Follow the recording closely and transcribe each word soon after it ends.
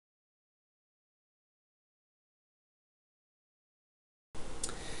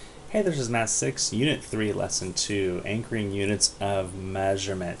Hey, this is Math 6, Unit 3, Lesson 2, Anchoring Units of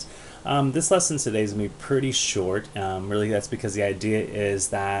Measurement. This lesson today is going to be pretty short. Really, that's because the idea is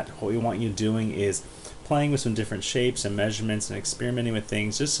that what we want you doing is playing with some different shapes and measurements and experimenting with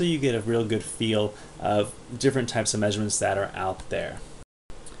things just so you get a real good feel of different types of measurements that are out there.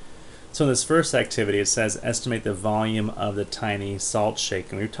 So in this first activity, it says estimate the volume of the tiny salt shake.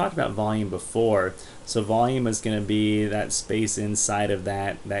 And we've talked about volume before. So volume is going to be that space inside of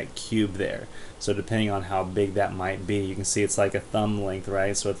that cube there. So depending on how big that might be, you can see it's like a thumb length,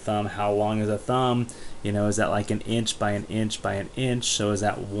 right? So a thumb, how long is a thumb? You know, is that like an inch by an inch by an inch? So is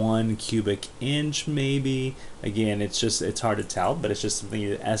that 1 cubic inch maybe? Again, it's hard to tell, but it's just something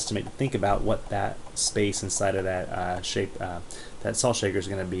you estimate to think about what that space inside of that shape, that salt shaker is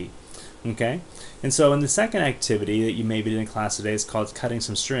going to be. Okay, and so in the second activity that you may be doing in class today is called cutting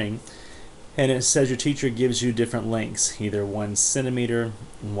some string, and it says your teacher gives you different lengths, either 1 centimeter,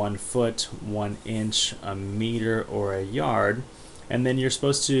 1 foot, 1 inch, a meter, or a yard, and then you're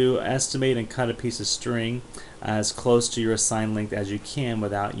supposed to estimate and cut a piece of string as close to your assigned length as you can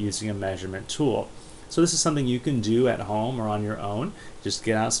without using a measurement tool. So this is something you can do at home or on your own. Just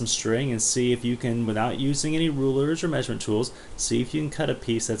get out some string and see if you can, without using any rulers or measurement tools, see if you can cut a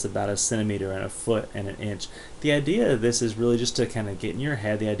piece that's about a centimeter and a foot and an inch. The idea of this is really just to kind of get in your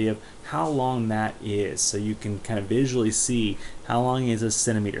head the idea of how long that is, so you can kind of visually see how long is a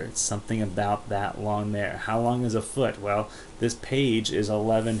centimeter. It's something about that long there. How long is a foot? Well, this page is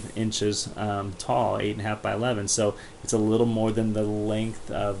 11 inches tall, 8.5 by 11, so it's a little more than the length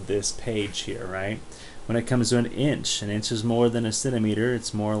of this page here, right? When it comes to an inch is more than a centimeter.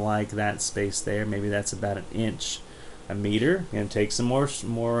 It's more like that space there. Maybe that's about an inch. A meter, you're going to take some more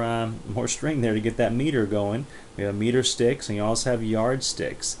string there to get that meter going. We have meter sticks, and you also have yard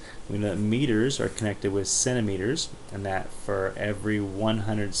sticks. We know that meters are connected with centimeters, and that for every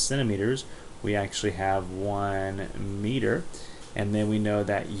 100 centimeters, we actually have 1 meter. And then we know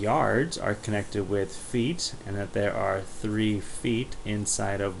that yards are connected with feet, and that there are 3 feet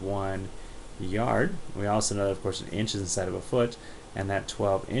inside of 1 yard. We also know that, of course, an inch is inside of a foot, and that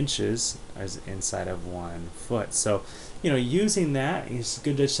 12 inches is inside of 1 foot. So, you know, using that, it's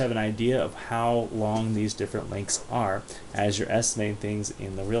good to just have an idea of how long these different lengths are as you're estimating things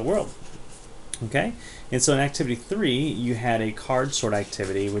in the real world. Okay, and so in activity 3, you had a card sort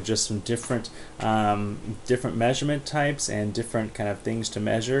activity with just some different measurement types and different kind of things to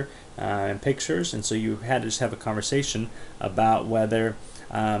measure and pictures, and so you had to just have a conversation about whether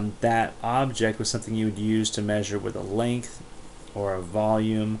that object was something you would use to measure with a length or a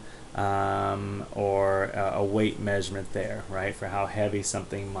volume or a weight measurement there, right, for how heavy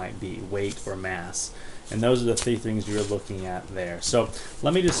something might be, weight or mass. And those are the 3 things you're looking at there. So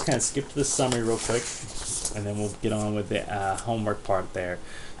let me just kind of skip to the summary real quick, and then we'll get on with the homework part there.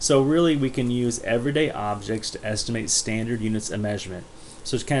 So really, we can use everyday objects to estimate standard units of measurement.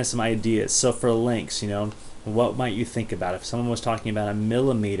 So it's kind of some ideas. So for lengths, you know, what might you think about? If someone was talking about a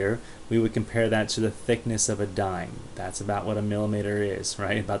millimeter, we would compare that to the thickness of a dime. That's about what a millimeter is,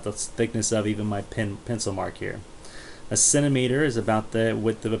 right? About the thickness of even my pencil mark here. A centimeter is about the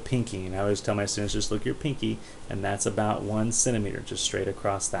width of a pinky, and I always tell my students, just look at your pinky, and that's about 1 centimeter, just straight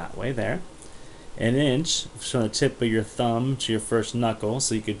across that way there. An inch, from the tip of your thumb to your first knuckle,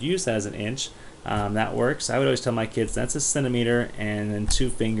 so you could use that as an inch. That works. I would always tell my kids that's a centimeter, and then 2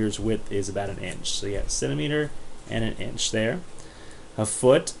 fingers width is about an inch. So you have centimeter and an inch there. A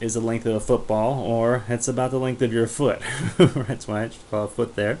foot is the length of a football, or it's about the length of your foot. That's why I call a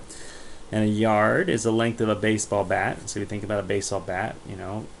foot there. And a yard is the length of a baseball bat. So if you think about a baseball bat, you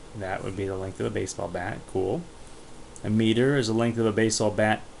know, that would be the length of a baseball bat. Cool. A meter is the length of a baseball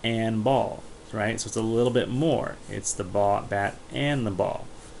bat and ball, right? So it's a little bit more. It's the ball, bat, and the ball.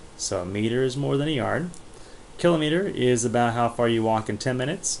 So a meter is more than a yard. Kilometer is about how far you walk in 10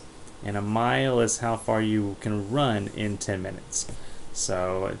 minutes. And a mile is how far you can run in 10 minutes.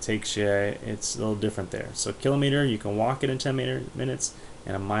 So it takes you, it's a little different there. So kilometer, you can walk it in 10 minutes,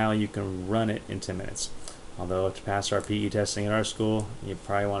 and a mile, you can run it in 10 minutes. Although to pass our PE testing at our school, you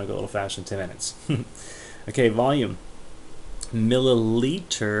probably want to go a little faster than 10 minutes. Okay, volume.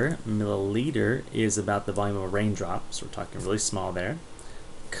 Milliliter is about the volume of a raindrop, so we're talking really small there.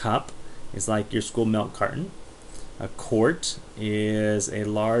 Cup is like your school milk carton. A quart is a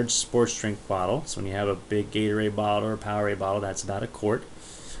large sports drink bottle. So when you have a big Gatorade bottle or a Powerade bottle, that's about a quart.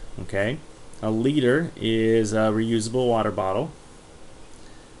 Okay. A liter is a reusable water bottle.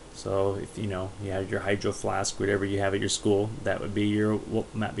 So if you know you have your hydro flask, whatever you have at your school, that would be your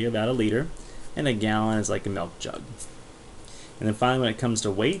might be about a liter. And a gallon is like a milk jug. And then finally, when it comes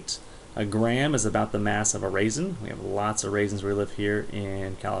to weight, A gram is about the mass of a raisin. We have lots of raisins where we live here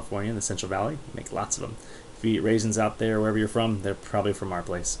in California, in the Central Valley. We make lots of them. If you eat raisins out there, wherever you're from, they're probably from our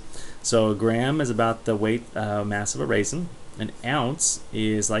place. So a gram is about the weight mass of a raisin. An ounce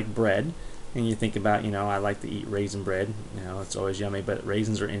is like bread. And you think about, I like to eat raisin bread. It's always yummy, but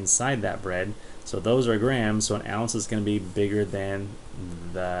raisins are inside that bread. So those are grams, so an ounce is going to be bigger than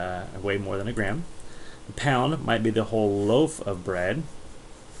way more than a gram. A pound might be the whole loaf of bread.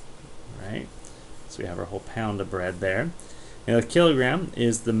 Right? So we have our whole pound of bread there. And a kilogram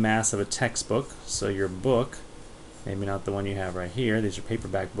is the mass of a textbook. So your book, maybe not the one you have right here, these are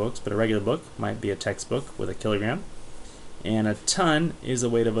paperback books, but a regular book might be a textbook with a kilogram. And a ton is the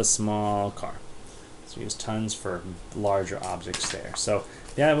weight of a small car. So we use tons for larger objects there. So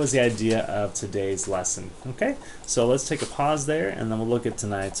that was the idea of today's lesson. Okay, so let's take a pause there and then we'll look at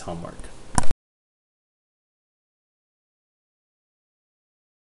tonight's homework.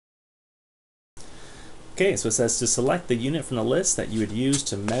 Okay, so it says to select the unit from the list that you would use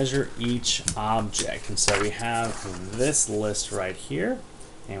to measure each object. And so we have this list right here,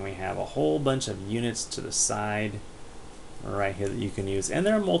 and we have a whole bunch of units to the side right here that you can use. And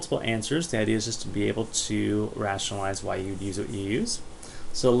there are multiple answers. The idea is just to be able to rationalize why you'd use what you use.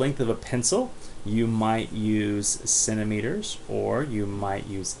 So length of a pencil, you might use centimeters or you might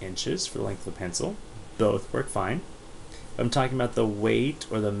use inches for the length of a pencil. Both work fine. If I'm talking about the weight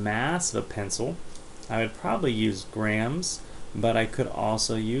or the mass of a pencil, I would probably use grams, but I could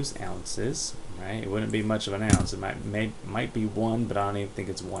also use ounces, right? It wouldn't be much of an ounce. It might be one, but I don't even think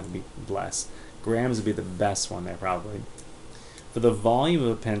it's one. It'd be less. Grams would be the best one there, probably. For the volume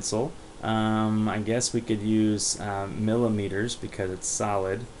of a pencil, I guess we could use millimeters because it's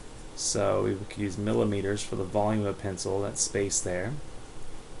solid. So we could use millimeters for the volume of a pencil, that space there.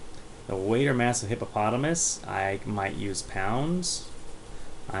 The weight or mass of hippopotamus, I might use pounds.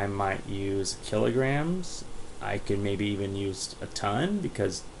 I might use kilograms. I could maybe even use a ton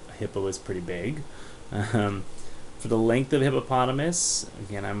because a hippo is pretty big. For the length of hippopotamus,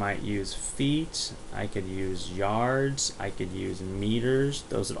 again, I might use feet. I could use yards. I could use meters.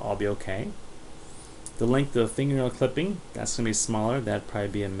 Those would all be okay. The length of a fingernail clipping, that's going to be smaller. That'd probably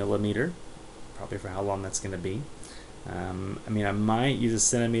be a millimeter, probably for how long that's going to be. I might use a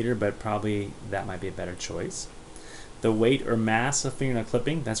centimeter, but probably that might be a better choice. The weight or mass of fingernail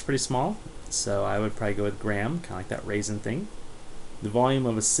clipping, that's pretty small, so I would probably go with gram, kind of like that raisin thing. The volume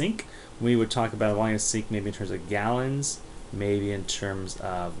of a sink, we would talk about a volume of a sink maybe in terms of gallons, maybe in terms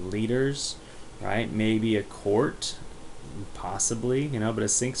of liters, right? Maybe a quart, possibly, but a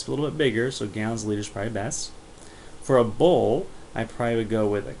sink's a little bit bigger, so gallons, liters probably best. For a bowl, I probably would go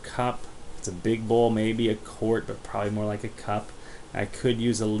with a cup. If it's a big bowl, maybe a quart, but probably more like a cup. I could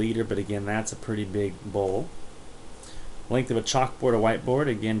use a liter, but again, that's a pretty big bowl. Length of a chalkboard or whiteboard,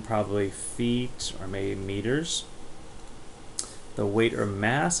 again, probably feet or maybe meters. The weight or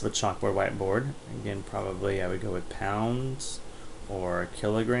mass of a chalkboard whiteboard, again, probably I would go with pounds or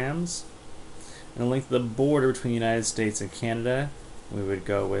kilograms. And the length of the border between the United States and Canada, we would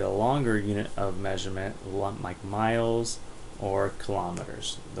go with a longer unit of measurement, like miles or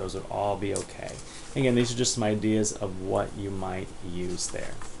kilometers. Those would all be okay. Again, these are just some ideas of what you might use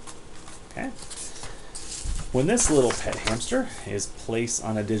there. Okay. When this little pet hamster is placed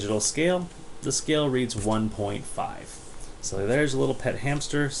on a digital scale, the scale reads 1.5. So there's a little pet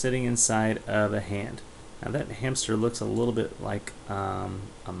hamster sitting inside of a hand. Now that hamster looks a little bit like a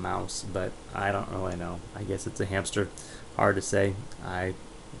mouse, but I don't really know. I guess it's a hamster. Hard to say. I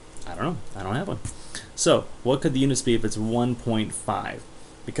don't know. I don't have one. So what could the units be if it's 1.5?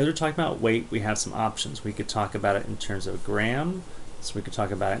 Because we're talking about weight, we have some options. We could talk about it in terms of gram. So we could talk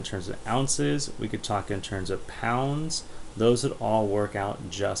about it in terms of ounces. We could talk in terms of pounds. Those would all work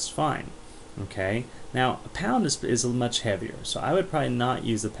out just fine. Okay. Now a pound is much heavier, so I would probably not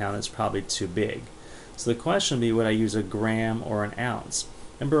use a pound. It's probably too big. So the question would be, would I use a gram or an ounce?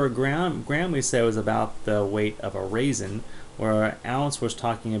 Remember, a gram we said was about the weight of a raisin, where an ounce was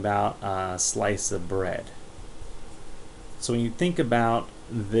talking about a slice of bread. So when you think about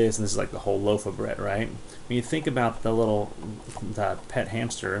this, and this is like the whole loaf of bread, right? When you think about the pet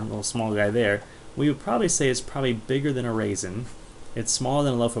hamster, a little small guy there, we would probably say it's probably bigger than a raisin. It's smaller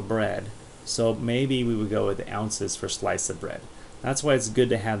than a loaf of bread. So maybe we would go with ounces for slice of bread. That's why it's good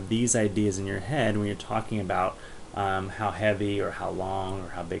to have these ideas in your head when you're talking about how heavy or how long or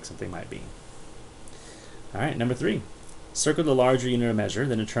how big something might be. All right, number 3. Circle the larger unit of measure,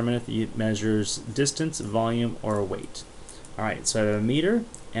 then determine if it measures distance, volume, or weight. All right, so I have a meter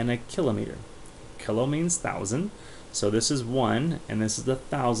and a kilometer. Kilo means 1,000, so this is 1, and this is the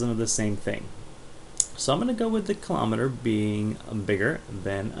 1,000 of the same thing. So I'm going to go with the kilometer being bigger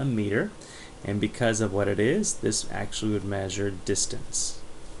than a meter. And because of what it is, this actually would measure distance.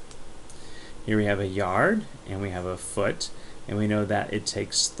 Here we have a yard and we have a foot, and we know that it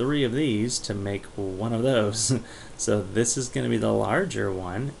takes 3 of these to make one of those. So this is going to be the larger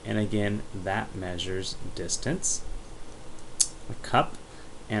one, and again that measures distance. A cup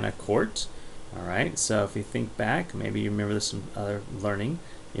and a quart. Alright, so if you think back, maybe you remember this from other learning.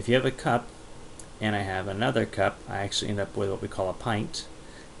 If you have a cup and I have another cup, I actually end up with what we call a pint.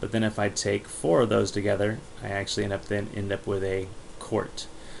 But then if I take 4 of those together, I actually end up with a quart.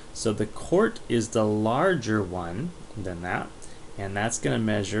 So the quart is the larger one than that, and that's going to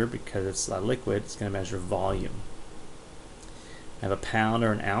measure, because it's a liquid, it's going to measure volume. I have a pound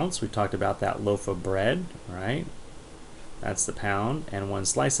or an ounce. We talked about that loaf of bread, right? That's the pound, and 1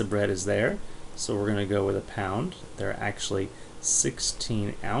 slice of bread is there, so we're going to go with a pound. There are actually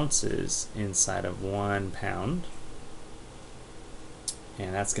 16 ounces inside of 1 pound.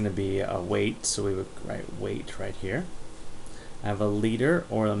 And that's going to be a weight, so we would write weight right here. I have a liter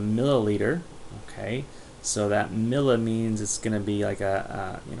or a milliliter, okay? So that milli means it's going to be like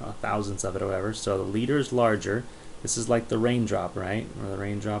a thousandth of it or whatever. So the liter is larger. This is like the raindrop, right? Or the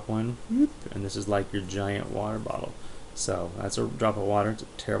raindrop one. And this is like your giant water bottle. So that's a drop of water. It's a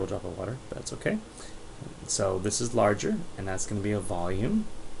terrible drop of water, but that's okay. So this is larger, and that's going to be a volume.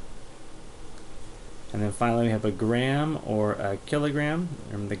 And then finally we have a gram or a kilogram.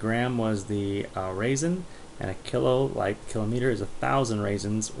 And the gram was the raisin, and a kilo, like kilometer, is 1,000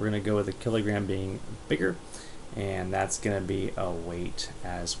 raisins. We're going to go with a kilogram being bigger, and that's going to be a weight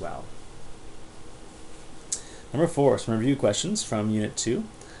as well. Number 4, some review questions from Unit 2.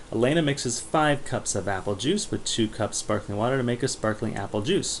 Elena mixes 5 cups of apple juice with 2 cups sparkling water to make a sparkling apple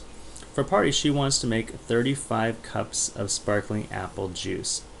juice. For a party, she wants to make 35 cups of sparkling apple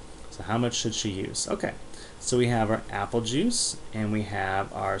juice. So how much should she use? Okay, so we have our apple juice and we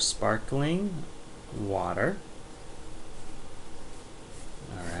have our sparkling water.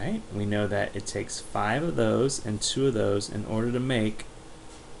 Alright, we know that it takes 5 of those and 2 of those in order to make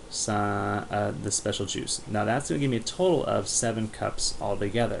the special juice. Now that's going to give me a total of 7 cups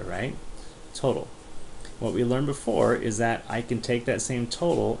altogether, right? Total. What we learned before is that I can take that same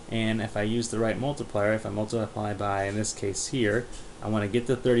total, and if I use the right multiplier, if I multiply by, in this case here, I want to get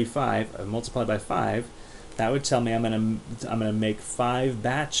to 35, I multiply by 5, that would tell me I'm gonna make 5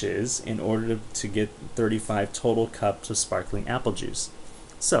 batches in order to get 35 total cups of sparkling apple juice.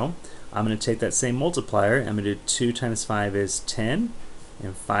 So I'm going to take that same multiplier, I'm going to do 2 times 5 is 10,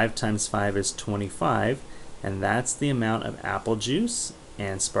 and 5 times 5 is 25, and that's the amount of apple juice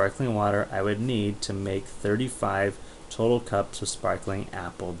and sparkling water I would need to make 35 total cups of sparkling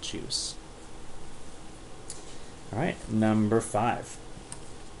apple juice. Alright, number 5.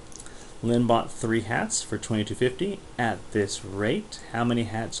 Lynn bought 3 hats for $22.50. At this rate, how many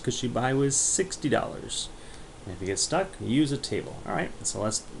hats could she buy with $60? And if you get stuck, use a table. Alright, so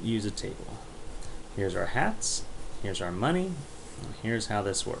let's use a table. Here's our hats, here's our money, and here's how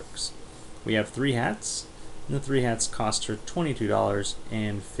this works. We have 3 hats, and the 3 hats cost her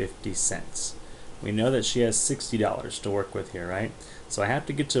 $22.50. We know that she has $60 to work with here, right? So I have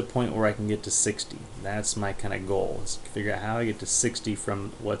to get to a point where I can get to 60. That's my kind of goal, is to figure out how I get to 60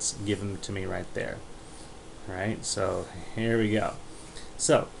 from what's given to me right there. Alright, so here we go.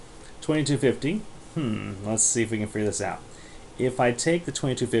 So, $22.50. Let's see if we can figure this out. If I take the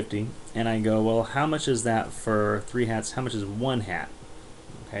 $22.50 and I go, well, how much is that for 3 hats? How much is 1 hat?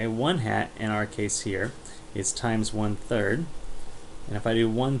 Okay, 1 hat in our case here is times 1/3. And if I do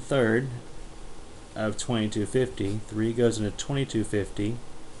 1/3 of $22.50, 3 goes into $22.50,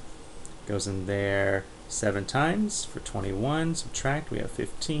 goes in there 7 times for 21, subtract, we have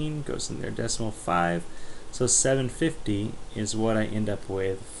 15, goes in there decimal 5, so $7.50 is what I end up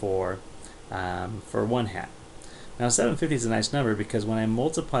with for 1 hat. Now $7.50 is a nice number because when I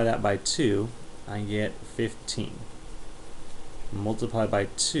multiply that by 2, I get 15. Multiply by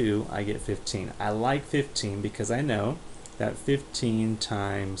 2, I get 15. I like 15 because I know that 15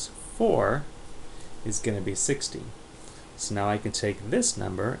 times 4 is going to be 60. So now I can take this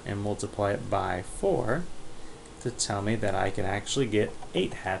number and multiply it by 4 to tell me that I can actually get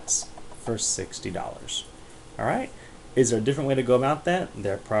 8 hats for $60. Alright, is there a different way to go about that?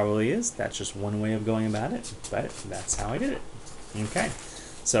 There probably is. That's just one way of going about it, but that's how I did it. Okay,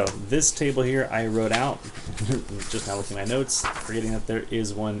 so this table here I wrote out, just now looking at my notes, forgetting that there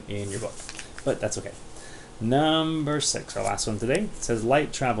is one in your book, but that's okay. Number 6, our last one today, it says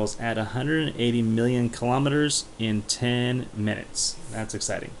light travels at 180 million kilometers in 10 minutes. That's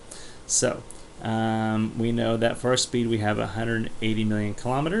exciting. So we know that for our speed we have 180 million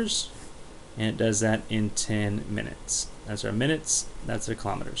kilometers. and it does that in 10 minutes. That's our minutes, that's our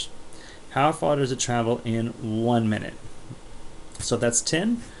kilometers. How far does it travel in 1 minute? So that's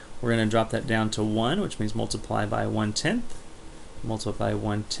 10. We're going to drop that down to 1, which means multiply by 1/10. Multiply by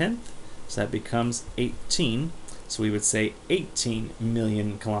 1/10. So that becomes 18. So we would say 18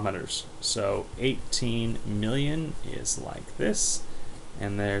 million kilometers. So 18 million is like this.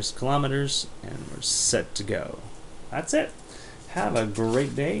 And there's kilometers, and we're set to go. That's it. Have a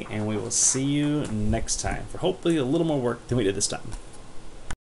great day, and we will see you next time for hopefully a little more work than we did this time.